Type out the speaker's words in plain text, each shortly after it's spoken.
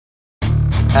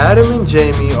Adam and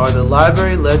Jamie are the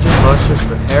Library Legend Busters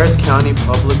for Harris County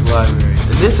Public Library.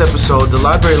 In this episode, the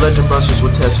Library Legend Busters will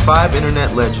test 5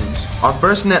 internet legends. Our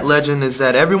first net legend is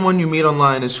that everyone you meet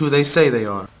online is who they say they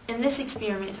are. In this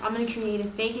experiment, I'm going to create a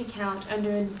fake account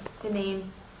under the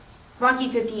name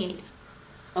Rocky58.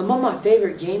 I'm on my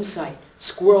favorite game site,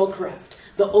 Squirrelcraft,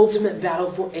 the ultimate battle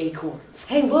for acorns.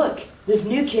 Hey look, this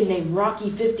new kid named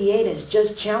Rocky58 has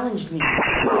just challenged me.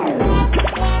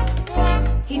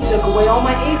 He took away all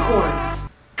my acorns.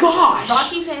 Gosh!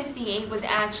 Rocky58 was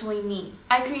actually me.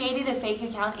 I created a fake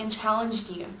account and challenged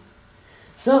you.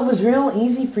 So it was real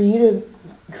easy for you to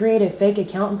create a fake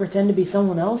account and pretend to be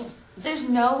someone else? There's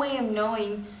no way of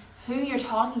knowing who you're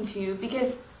talking to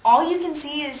because all you can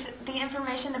see is the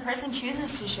information the person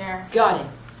chooses to share. Got it.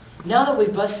 Now that we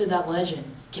busted that legend,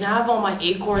 can I have all my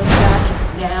acorns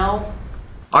back now?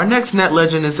 Our next net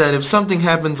legend is that if something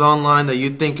happens online that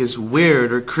you think is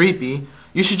weird or creepy,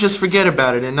 you should just forget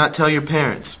about it and not tell your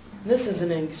parents. This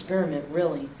isn't an experiment,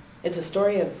 really. It's a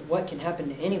story of what can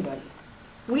happen to anybody.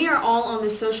 We are all on the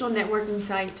social networking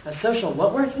site. A social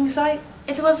what working site?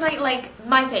 It's a website like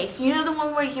MyFace. You know the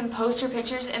one where you can post your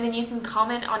pictures and then you can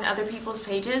comment on other people's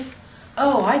pages?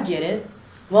 Oh, I get it.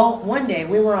 Well, one day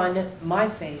we were on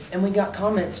MyFace and we got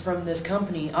comments from this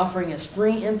company offering us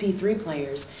free MP3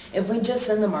 players if we just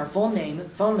send them our full name,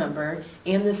 phone number,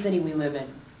 and the city we live in.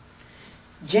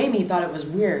 Jamie thought it was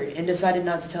weird and decided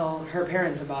not to tell her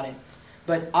parents about it.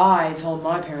 But I told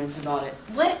my parents about it.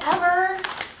 Whatever.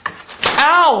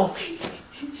 Ow!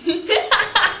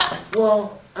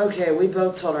 Well, okay, we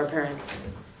both told our parents.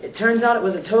 It turns out it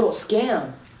was a total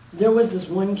scam. There was this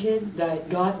one kid that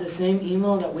got the same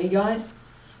email that we got,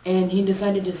 and he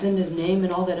decided to send his name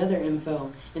and all that other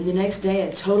info. And the next day,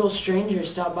 a total stranger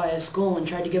stopped by his school and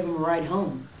tried to give him a ride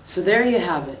home. So there you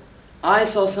have it. I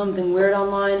saw something weird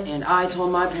online, and I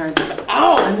told my parents about it.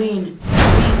 Ow! We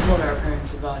told our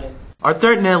parents about it. Our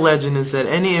third net legend is that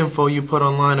any info you put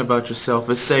online about yourself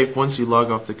is safe once you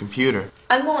log off the computer.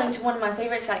 I'm going to one of my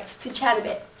favorite sites to chat a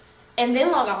bit, and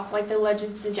then log off like the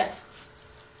legend suggests.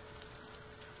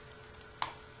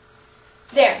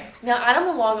 There. Now Adam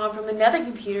will log on from another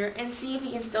computer and see if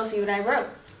he can still see what I wrote.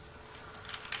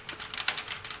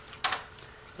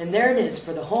 And there it is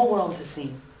for the whole world to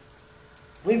see.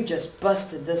 We've just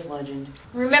busted this legend.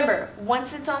 Remember,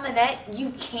 once it's on the net,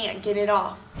 you can't get it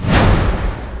off.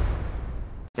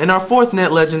 In our fourth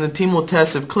net legend, the team will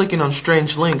test if clicking on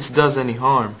strange links does any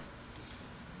harm.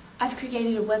 I've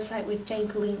created a website with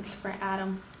fake links for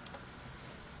Adam.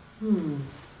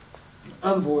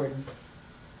 I'm bored.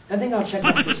 I think I'll check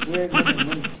out this weird looking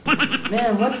link.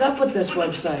 Man, what's up with this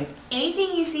website?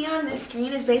 Anything you see on this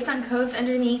screen is based on codes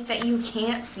underneath that you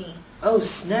can't see. Oh,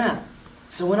 snap.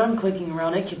 So when I'm clicking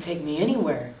around, it could take me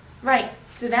anywhere. Right,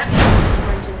 so that means this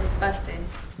legend is busted.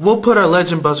 We'll put our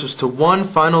legend busters to one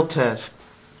final test.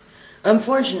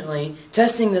 Unfortunately,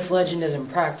 testing this legend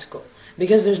isn't practical,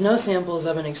 because there's no samples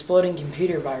of an exploding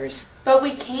computer virus. But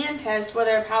we can test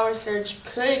whether a power surge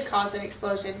could cause an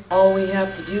explosion. All we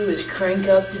have to do is crank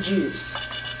up the juice.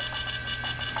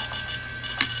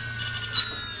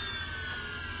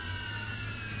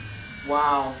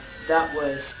 Wow, that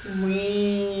was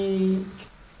weak.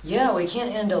 Yeah, we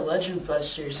can't end a Legend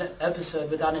Busters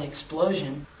episode without an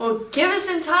explosion. Well, give us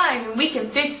some time and we can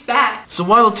fix that. So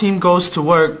while the team goes to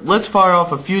work, let's fire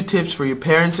off a few tips for your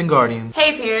parents and guardians.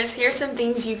 Hey peers, here's some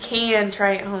things you can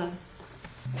try at home.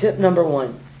 Tip number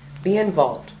 1. Be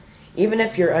involved. Even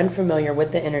if you're unfamiliar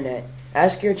with the internet,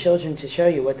 ask your children to show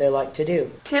you what they like to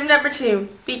do. Tip number 2.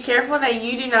 Be careful that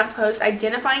you do not post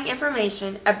identifying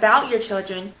information about your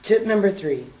children. Tip number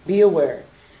 3. Be aware.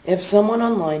 If someone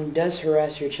online does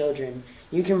harass your children,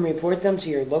 you can report them to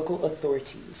your local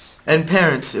authorities. And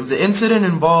parents, if the incident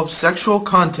involves sexual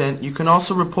content, you can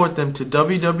also report them to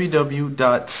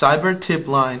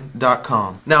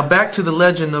www.cybertipline.com. Now back to the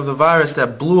legend of the virus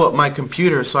that blew up my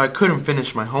computer so I couldn't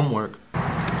finish my homework.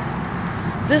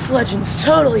 This legend's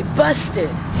totally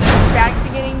busted! Back to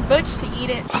getting Butch to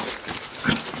eat it.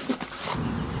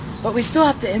 But we still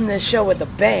have to end this show with a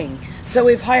bang, so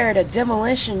we've hired a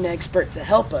demolition expert to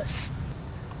help us.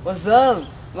 What's up?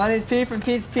 My name's Pete from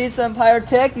Pete's Pizza and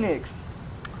Pyrotechnics.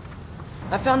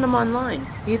 I found him online.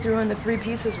 He threw in the free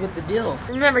pizzas with the deal.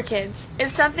 Remember kids, if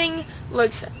something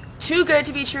looks too good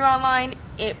to be true online,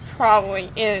 it probably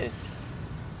is.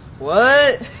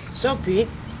 What? So Pete,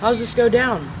 how's this go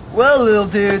down? Well, little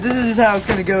dude, this is how it's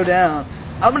gonna go down.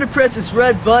 I'm gonna press this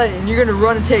red button and you're gonna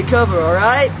run and take cover,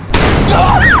 alright?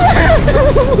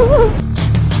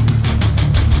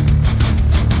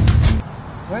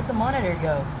 Where'd the monitor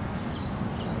go?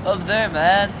 Up there,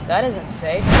 man. That isn't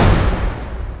safe.